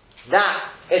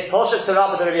that it's poshut to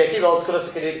Rabbi Rabbi Akiva holds Kulas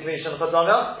Commission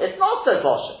Chodomya, it's not so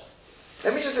poshut.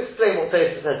 Let me just explain what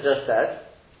Tosfos has just said,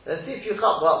 and see if you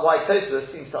can't, why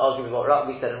Tosfos seems to argue with what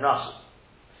we said in Rashi.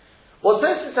 What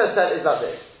Tosfos has said is like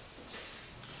this.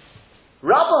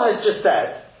 Rabbi has just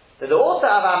said that the author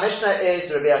of our Mishnah is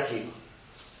Rabbi Akiva.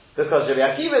 Because Rabbi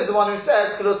Akiva is the one who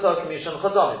says Kulas Commission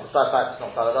Chodomya, despite the fact it's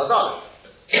not Talad Azal.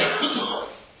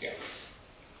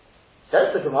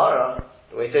 Says the Gemara,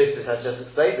 the way Tosfos has just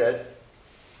explained it,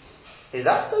 is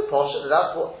that so posh that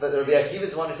that's what that Rabbi Akiva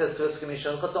is the one who says Kulas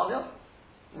Commission Chodomya?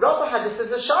 Rabbi had this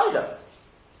as a shaila.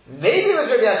 Maybe with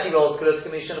Rabbi Akiva holds Kulas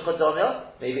Commission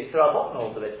Chodomya, maybe it's Rabbanan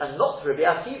holds of it, and not Rabbi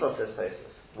Akiva, says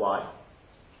Tosfos. Why?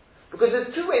 Because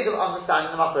there's two ways of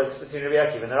understanding the machlokes between Rabbi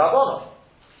Akiva and the Rabbanan.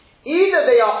 Either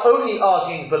they are only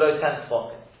arguing below 10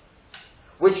 tefachim,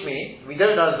 which means we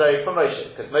don't learn Zohar from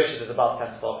Moshe, because Moshe is above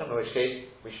 10 tefachim, in which case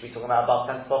we should be talking about above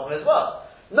 10 tefachim as well.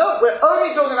 No, we're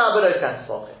only talking about below 10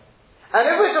 tefachim. And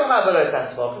if we're talking about below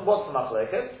 10 tefachim, what's the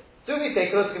machlokes? Do we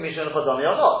take Kulas Commission Chodomya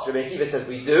or not? Rabbi Akiva says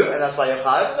we do, and that's why you're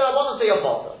chayav, and the Rabbanan say you're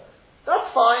potter. That's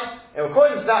fine. And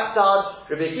according to that side,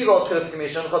 Rabbi Akiva holds Kulas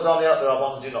Commission Chodomya, the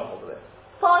Rabbanan do not hold of it.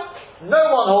 Fine. No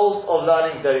one holds of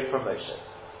learning Zohar from Moshe.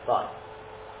 Fine.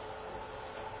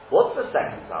 What's the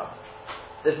second side?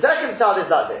 The second side is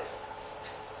like this.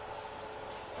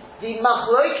 The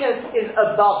machlokes is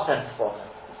above 10 tefachim.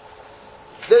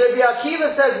 The Rabbi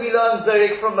Akiva says we learn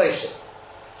Zohar from Moshe.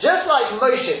 Just like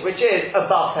Moshe, which is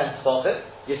above 10 tefachim,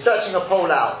 you're stretching a pole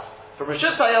out from Rosh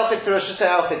Hashanah to Rosh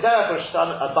Hashanah, Derech Rosh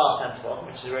Hashanah, above 10 tefachim,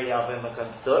 which is already Avim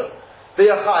Makom P'tur, but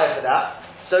you're chayav for that.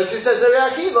 So too says the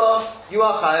Rabbi Akiva, you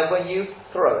are chayav when you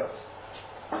throw it.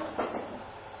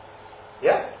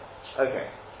 Yeah? Okay.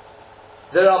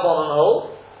 The Rabbanan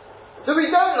hold. So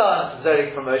we don't learn Zohar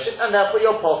from Moshe, and therefore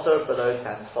you're potter below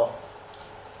 10 tefachim.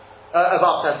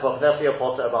 Above 10 tefachim, therefore you're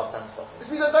potter above 10 tefachim.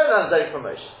 Because we don't learn Zohar from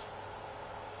Moshe.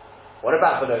 What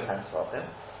about below 10 tefachim?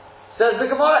 Says the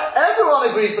Gemara, everyone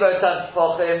agrees below 10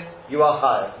 tefachim, you are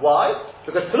chayav. Why?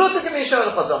 Because Kulas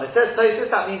Commission Chodomya. It says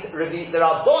Tosfos, that means the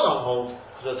Rabbanan holds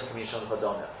Kulas Commission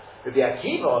Chodomya. Rabbi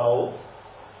Akiva holds,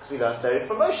 because we learn Zohar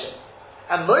from Moshe.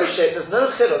 And Moshe, there's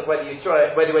no chiluk whether you throw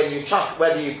it, whether you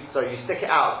stick it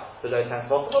out below 10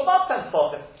 tefachim or above 10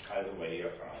 tefachim. Either way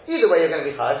you're chayav. Either way you're going to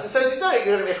be chayav. So if you know it,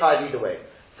 you're going to be chayav either way.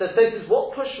 So Tosfos,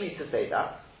 what pushed me to say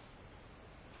that?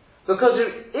 Because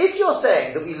if you're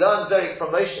saying that we learn Zohar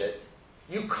from Moshe,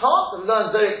 you can't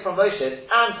learn Zohar from Moshe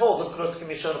and hold the Kulas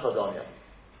Commission Chodomya.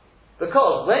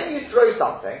 Because when you throw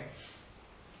something,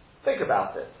 think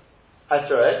about it. I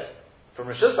throw it from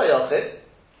Rosh Hashanah,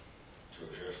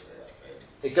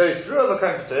 it goes through a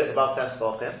Makom P'tur, it's above 10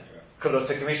 tefachim, Kulas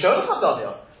Commission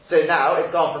Chodomya. So now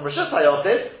it's gone from Rosh Hashanah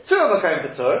to a Makom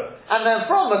P'tur, and then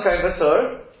from Makom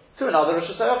P'tur to another Rosh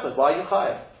Hashanah. Why are you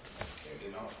chayav?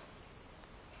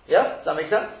 Yeah? Does that make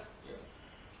sense?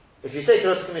 Yeah. If you say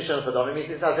Kulas Commission Chodomya, it means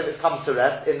it's as if it's come to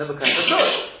rest in the Makom P'tur.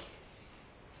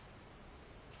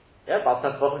 Yeah, about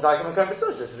 10 tefachim like a Makom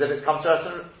P'tur. It's as if it's come to rest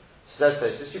in says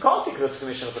Tosfos, you can't see Kulas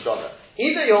Commission Chodomya.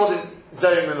 Either you hold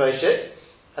Zohar from Moshe,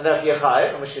 and therefore you're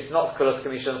chayav, in which it's not Kulas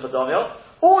Commission Chodomya,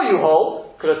 or you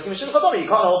hold Kulas Commission Chodomya. You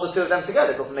can't hold the two of them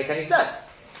together. It doesn't make any sense.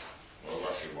 Well,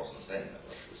 Rashi wasn't saying that.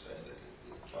 Rashi was saying that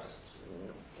it applies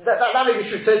to... That may be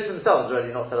true. Tosfos themselves already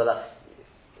not said that.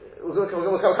 We'll come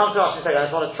to Rashi in a second. I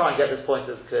just want to try and get this point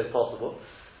as clear as possible.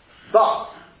 But,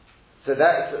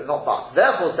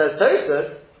 therefore says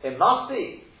Tosfos, it must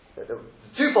be that the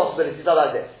two possibilities are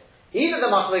like this. Either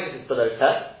the machlokes is below 10,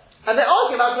 and they're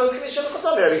arguing about Kulas Commission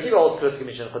Chodomya. Rabbi Akiva holds Kulas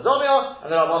Commission Chodomya, and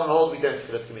the Rabbanan holds we don't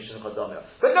Kulas Commission Chodomya.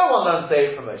 But no one learns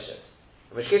Zohar from Moshe.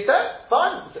 In which case,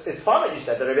 fine. It's fine what you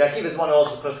said, that Rabbi Akiva is one who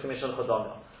holds Kulas Commission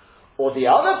Chodomya. Or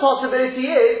the other possibility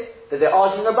is that they're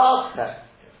arguing above 10.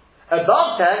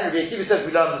 Above 10, Rabbi Akiva says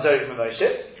we learn Zohar from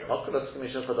Moshe, not Kulas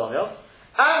Commission Chodomya,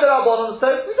 and the Rabbanan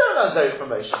says we don't learn Zohar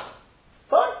from Moshe.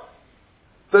 Fine.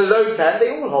 Below 10, they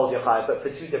all hold Yochai, but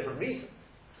for two different reasons.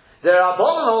 The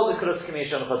Rabbanan hold the Kulas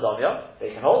Commission Chodomya,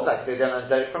 they can hold that, they don't learn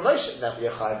Zohar from Moshe, and therefore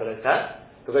Yochai below 10,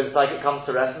 because it's like it comes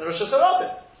to rest in the Rosh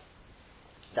Hashanah.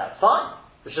 That's fine.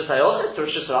 Rosh Hashanah to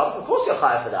Rosh Hashanah, of course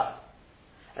Yochai for that.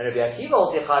 And Rabbi Akiva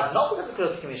holds Yochai not because of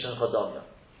Kulas Commission Chodomya,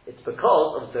 it's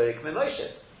because of Zohar from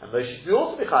Moshe. And Moshe will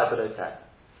also be chayav below 10.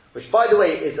 Which, by the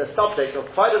way, is a subject of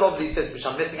quite a lot of these things which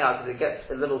I'm missing out because it gets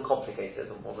a little complicated,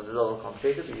 or more than a little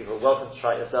complicated, but you're welcome to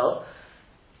try it yourself.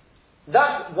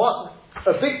 That's what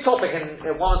a big topic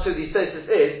in one or two of these cases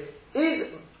is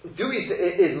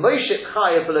Moshe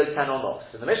chayav below 10 or not?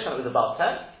 So the Mishnah was about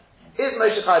 10. Is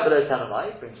Moshe chayav below 10 or not?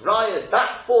 It brings rayas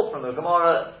back, forth from the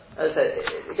Gemara. As I said,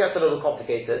 it gets a little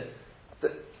complicated.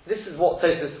 But this is what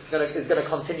Tosfos is going to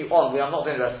continue on. We are not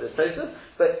going to rest this Tosfos,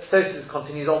 but Tosfos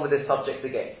continues on with this subject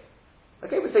again.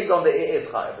 Okay, we're taking on that it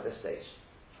is Chayav at this stage.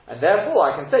 And therefore,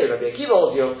 I can say, Rabbi Akiva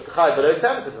holds you're Chayav below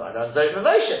 10, because I don't Zorit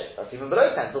Moshe. That's even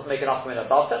below 10. It doesn't make enough when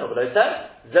above 10 or below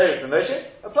 10. Zorit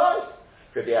Moshe applies.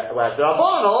 Whereas the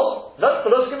Rabbanon hold, no,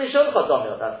 Kolosik Mishon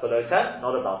Chadomio. That's below 10,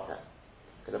 not above 10.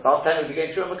 Because above 10 would be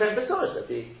going through a Makom Peturis,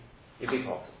 you'd be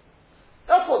possible.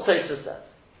 That's what Tosfos says.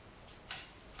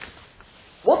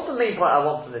 What's the main point I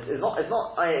want from this?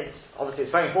 Obviously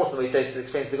it's very important the way Tosfos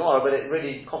explains the Gemara, but it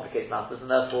really complicates matters,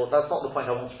 and therefore that's not the point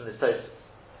I want from this Tosfos.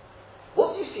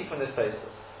 What do you see from this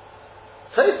Tosfos?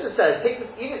 Tosfos says,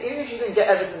 even if you didn't get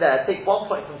everything there, take one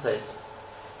point from Tosfos.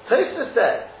 Tosfos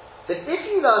says that if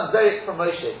you learn Zorik from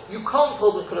Moshe, you can't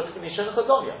hold with Kolosik Mishon and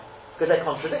Chodomya, because they're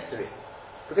contradictory.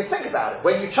 Because think about it,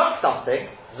 when you chuck something,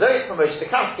 Zorik from Moshe, the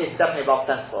count is definitely above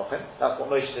 10 Sfachim. That's what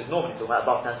Moshe is normally talking about,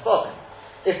 above 10 Sfachim.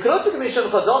 If Kolosik Mishon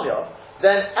and Chodomya,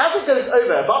 then as it goes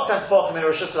over, above 10 Sfachim in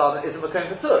Rosh Hashanah is a Makom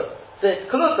Petur. So it's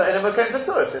Kolosik in a Makom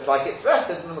Petur. So it's like it's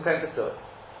rested in a Makom Petur.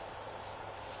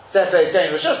 So if it's saying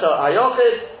Rosh Hashanah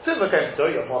Hayochid to Makom Petur,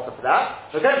 you're possible for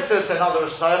that. Makom Petur to another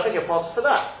Rosh Hashanah, you're possible for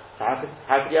that. So how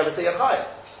could you ever say you're Chayav?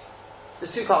 The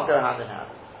two can't go hand in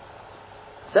hand.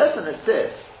 Says in it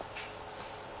this.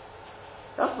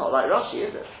 That's not like Rashi,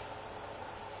 is it?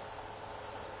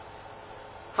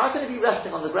 How can it be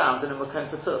resting on the ground in a Makom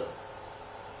Petur?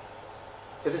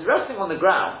 If it's resting on the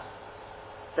ground,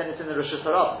 then it's in the Rosh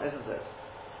Hashanah, isn't it?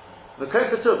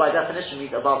 Makom Petur by definition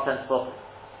means above 10 Sfachim.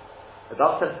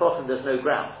 Above 10 Sfachim there's no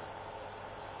ground.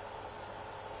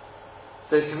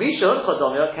 So Kamishon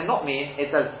Chodomya cannot mean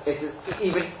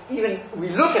even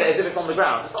we look at it as if it's on the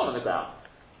ground. It's not on the ground.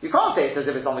 You can't say it's as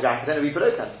if it's on the ground because then it will be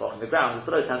below 10 Sfachim. The ground is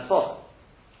below 10 Sfachim.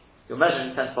 You're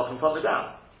measuring 10 Sfachim from the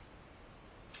ground.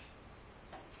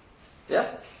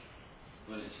 Yeah?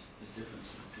 Well, it's the difference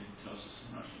between Tosfos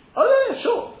and Rashi. Oh yeah,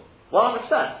 sure.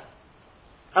 100%.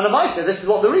 And the Maisa, this is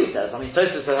what the Ri says. I mean,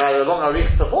 Tosfos had a long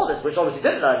Arich before this, which obviously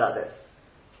didn't learn like this.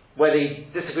 Whether he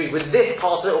disagreed with this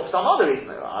part of it or for some other reason.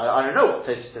 I don't know what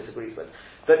Tosfos disagrees with.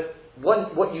 But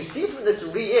what you see from this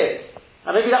Ri is,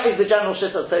 and maybe that is the general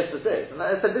shit of Tosfos is, and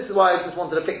I said this is why I just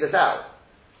wanted to pick this out.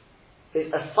 It's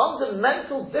a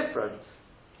fundamental difference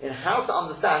in how to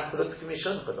understand Kolosik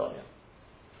Mishon Chodomya.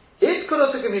 Is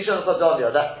Kolosik Mishon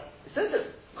Chodomya that since it's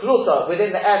Kluta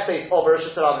within the airspace of Rosh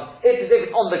Hashanah, it's as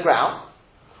if it's on the ground,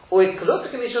 or is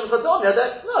Kolosik Mishon Chodomya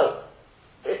that no?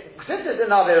 Since it's in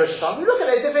our Rosh Hashanah, we look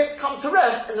at it as if it comes to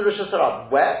rest in the Rosh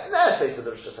Hashanah. Where? In the airspace of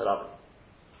the Rosh Hashanah.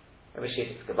 In which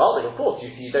case it's Gavaldik, of course,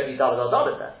 you don't need David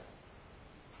al-Dalit there.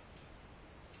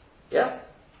 Yeah?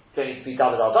 You don't need to be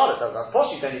David al-Dalit. That's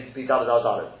posh, you don't need to be David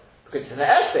al-Dalit. Because it's in the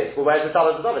airspace. Well, where's the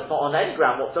David al-Dalit? It's not on any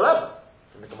ground whatsoever.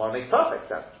 So the Gemara makes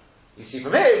perfect sense. You see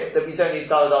from here that we don't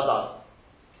need David al-Dalit.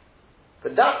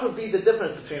 But that would be the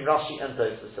difference between Rashi and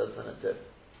Tosfos, says the Netziv.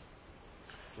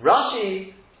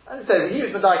 Rashi, and so he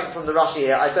was medayik from the Rashi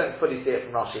here. I don't fully see it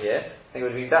from Rashi here. I think it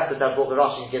would have been better to have brought the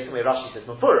Rashi and get somewhere Rashi says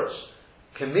Mufurish.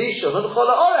 Kamishon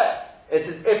Chola Ore.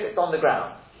 It's as if it's on the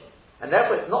ground. And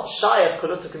therefore it's not shy of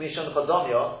Kolosik Mishon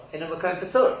Chodomya in a Makom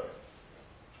Petur.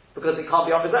 Because it can't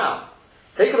be on the ground.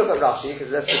 Take a look at Rashi, because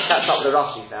let's just catch up with the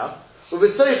Rashi now. We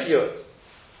were so few.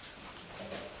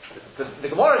 The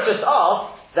Gemara just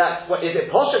asked that, is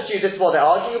it Poshet to you, this is what they're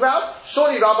arguing about?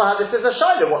 Surely Rabbah had this as a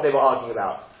Shaila, what they were arguing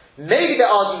about. Maybe they're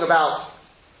arguing about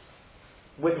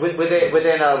within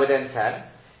 10.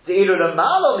 The Ilu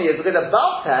Lamal is because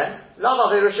above 10,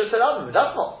 Lama Rosh Hashanah.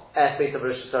 That's not airspace of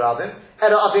Rosh Hashanah.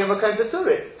 Ela Avir Makom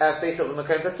Peturit, airspace of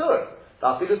Makom Petur.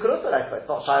 That's Ilu Kurusa there. It's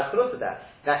not Shayach Kurusa there.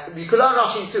 Now, you could learn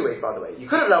Rashi in two ways, by the way. You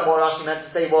could have learned what Rashi meant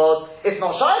to say was, it's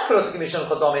not Shayach Kurusa Mishon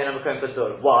Chodomya in a Makom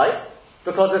Petur. Why?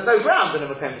 Because there's no ground in a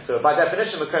Makom Petur. By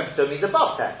definition, Makom Petur means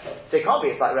above 10. So it can't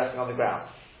be, it's like resting on the ground.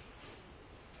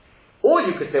 Or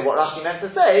you could say what Rashi meant to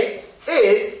say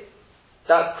is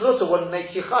that Kluta wouldn't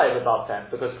make you chayav above 10,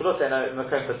 because Kluta in a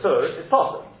Makom Petur is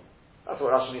possible. That's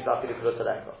what Rashi means after the Kluta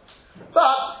Lenko.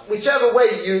 But, whichever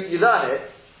way you learn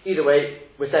it, either way,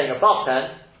 we're saying above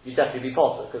 10, you definitely be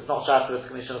possible, because it's not Shayach to the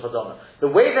Commission of Chazonah. The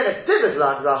way that it did is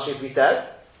learned Rashi, as we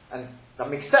said, and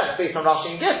that makes sense based on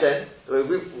Rashi and Gittin, the way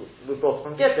we brought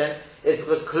from Gittin, is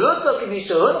because Kluta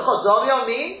Commission Chazonah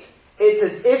means it's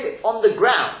as if it's on the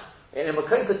ground. In a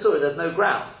Makom Petur, there's no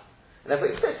ground. And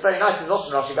therefore, it fits very nice in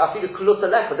Lashon Rashi, but I feel Kuluta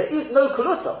Leka. There is no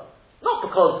Kuluta. Not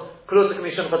because Kuluta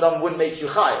Kamishon Chadam wouldn't make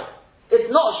you chayav. It's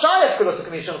not shy of Kuluta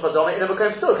Kamishon Chadam in a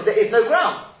Makom Petur, because there is no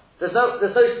ground. There's no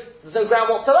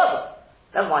ground whatsoever.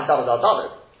 Never mind David al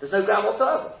David. There's no ground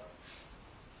whatsoever.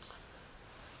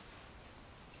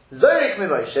 Zorik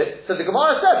Mimoshit, so the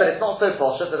Gemara said that it's not so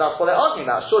posh that that's what they're arguing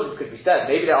about. Surely this could be said.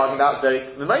 Maybe they're arguing about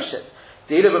Zorik Mimoshit.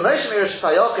 The either Mimoshit Rishus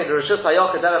Hayochid or Rishus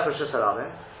Hayochid Derech Rishus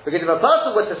Harabim. Because if a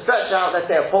person were to stretch out, let's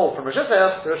say, a pole from Rishus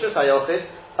Hayochid to Rishus Hayochid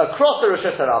across the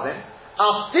Rishus Harabim,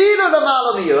 Afilu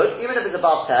L'Malo Miyud, even if it's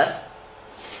above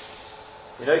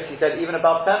 10. You notice he said even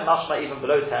above 10, mashma even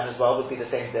below 10 as well would be the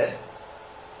same thing.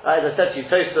 As I said to you,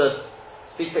 Tosfos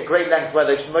speaks at great length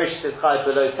whether Moshe is chayav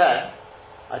below 10.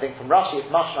 I think from Rashi it's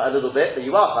mashma a little bit, but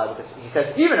you are chayav because he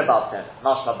says even above 10,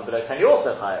 mashma but below 10 you're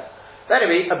also chayav. But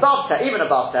anyway, above 10, even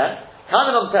above 10,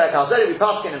 coming on Perek HaZodik, we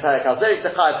pass in Perek HaZodik,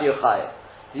 the chayav you're chayav.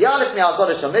 The Yalif Mi'al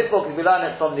Godesh on Midbar, because we learn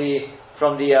it from the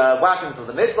wagons of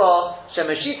the Midbar,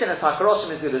 Shemeshitin and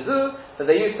Hakaroshim is Gudazu, that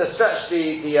they used to stretch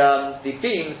the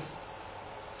beams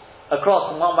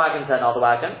across from one wagon to another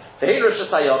wagon. The Hei Rosh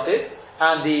Hashanah,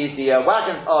 and the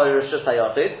wagons are Rosh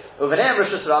Hashanah. Uveneim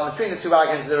Rosh Hashanah, between the two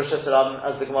wagons is the Rosh Hashanah,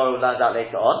 as the Gemara will learn that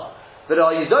later on. But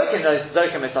are you Zokim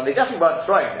on? They definitely weren't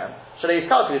throwing them. So they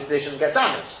calculate so they shouldn't get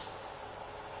damaged.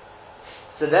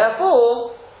 So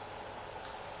therefore,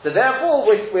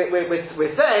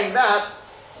 we're saying that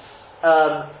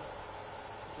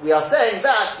we are saying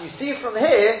that you see from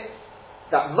here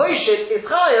that Moshe is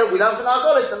chayav. We learn from our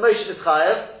Golis that Moshe is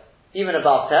chayav even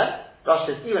above 10. Rashi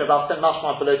says even above 10,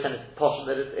 mashma below 10 is possible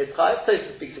that it's chayav.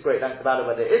 Tosfos speaks a great length about it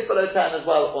whether it is below 10 as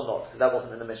well or not, because that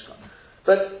wasn't in the Mishnah.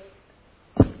 But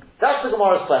that's the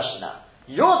Gemara's question now.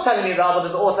 You're telling me rather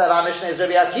that the author of our Mishnah is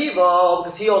Rabbi Akiva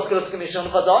because he also goes to Commission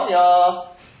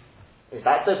Chadanya. Is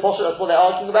that so possible? That's what they're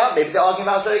arguing about. Maybe they're arguing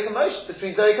about Zorik and Moshe,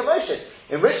 between Zorik and Moshe.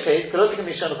 In which case, Kolot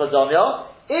Commission Chadanya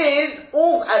is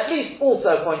at least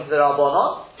also according to the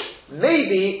Rabbanon.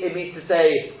 Maybe it means to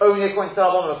say only according to the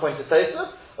Rabbanon, according to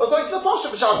Tosfos. According to the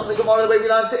Pasha B'Shas in the Gemara, the way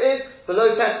we learned it is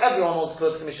below 10, everyone wants to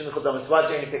close the Commission of Chadam. So why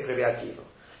do you only pick Rabbi Akiva?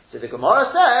 So the Gemara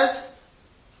says,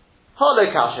 Halo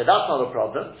Kasha, that's not a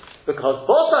problem, because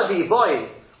Bosa di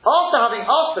Boy, after having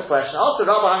asked the question, after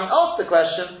Rabbi having asked the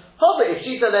question, Hoba if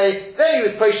Shita lay, then he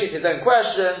would push his own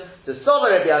question. The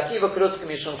Sova Rabbi Akiva close the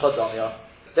Commission of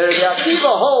Chadamya. The Rabbi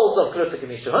Akiva holds of close the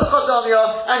Commission of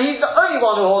Chadamya, and he's the only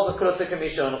one who holds of close the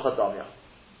Commission of Chadamya.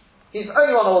 He's the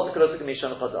only one who holds of close the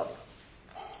Commission of Chadamya.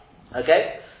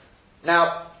 Okay?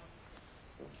 Now,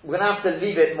 we're going to have to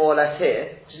leave it more or less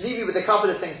here. Just leave you with a couple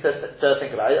of things to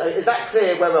think about. Is that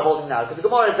clear where we're holding now? Because the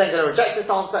Gemara is then going to reject this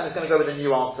answer and it's going to go with a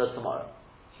new answer tomorrow.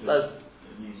 So,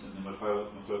 it means that the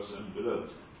Machlokas is only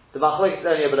below 10. The Machlokas is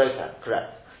only below 10,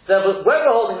 correct. So where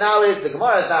we're holding now is, the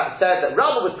Gemara has said that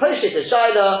Rabba was Poshik a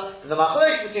Shaila, and the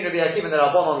Machlokas between Rabbi Akiva and the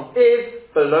Rabbanon is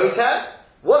below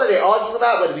 10. What are they arguing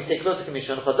about? Whether we take close to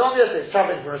Commission of Chadamya, so it's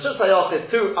traveling from Rosh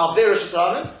Hashanah to Amvir Rosh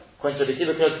Hashanah, according to the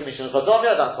Kiva close Commission of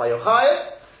Chadamya, that's why you're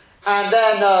chayav. And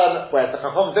then, whereas the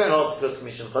Chacham don't hold the close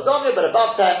Commission of Chadamya, but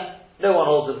above 10, no one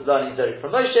holds the learning Zorik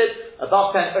from Moshe.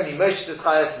 Above 10, only Moshe is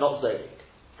chayav, not Zorik.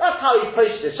 That's how he's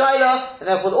posted the Shaila, and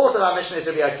therefore the author of our Mishnah is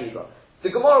Rabbi Akiva. The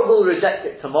Gemara will reject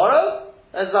it tomorrow,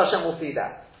 as Hashem will see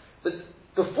that. But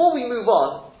before we move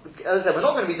on, as I said, we're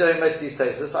not going to be doing most of these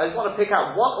Tosfos. I just want to pick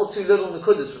out one or two little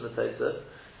Nakudas from the Tosfos,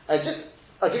 and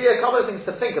I'll give you a couple of things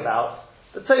to think about.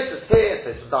 The Tosfos here,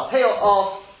 Tosfos up here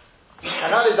off, and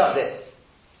that is like this.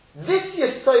 This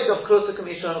Yesod of Klosa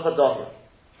Commission on Chadamya,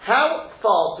 how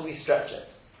far do we stretch it?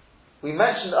 We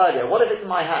mentioned earlier, what if it's in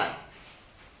my hand?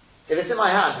 If it's in my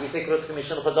hand, do we say Klosa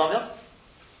Commission on Chadamya?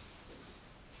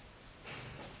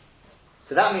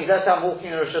 So that means, let's say I'm walking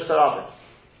in Rosh Hashanah.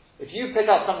 If you pick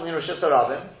up something in Rosh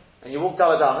Hashanah, and you walk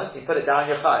Daladamas, you put it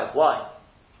down your chayav. Why?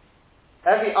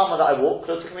 Every Amma that I walk,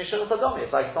 Klosa Commission on Chadamya,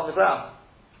 it's like it's on the ground.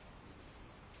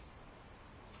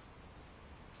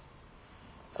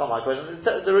 Not my question.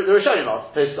 The Rishonim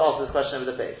asked this question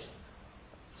over the page.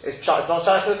 It's not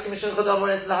Shaykh's Commission for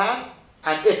when it's in the hand,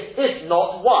 and if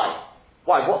not, why?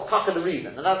 Why? What's part of the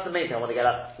reason? And that's the main thing I want to get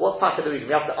at. What's part of the reason?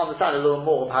 We have to understand a little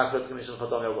more of how Shaykh's Commission for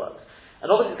works. And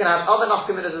obviously, it's going to have other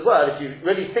nafkaminas as well. If you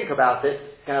really think about it,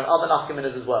 it's going to have other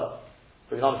nafkaminas as well.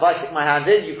 For example, if I stick my hand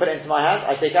in, you put it into my hand,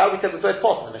 I take it out. We said we're both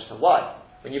pots in the Mishnah. Why?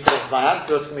 When you put it into my hand,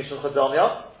 Shaykh's Commission for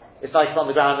it's like it's on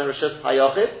the ground in Rishus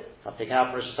Hayachid. I'm taking out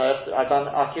from Rosh Hashanah, I've done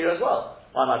Akira as well.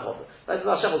 Why am I bothered?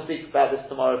 Hashem will speak about this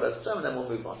tomorrow, and then we'll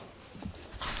move on.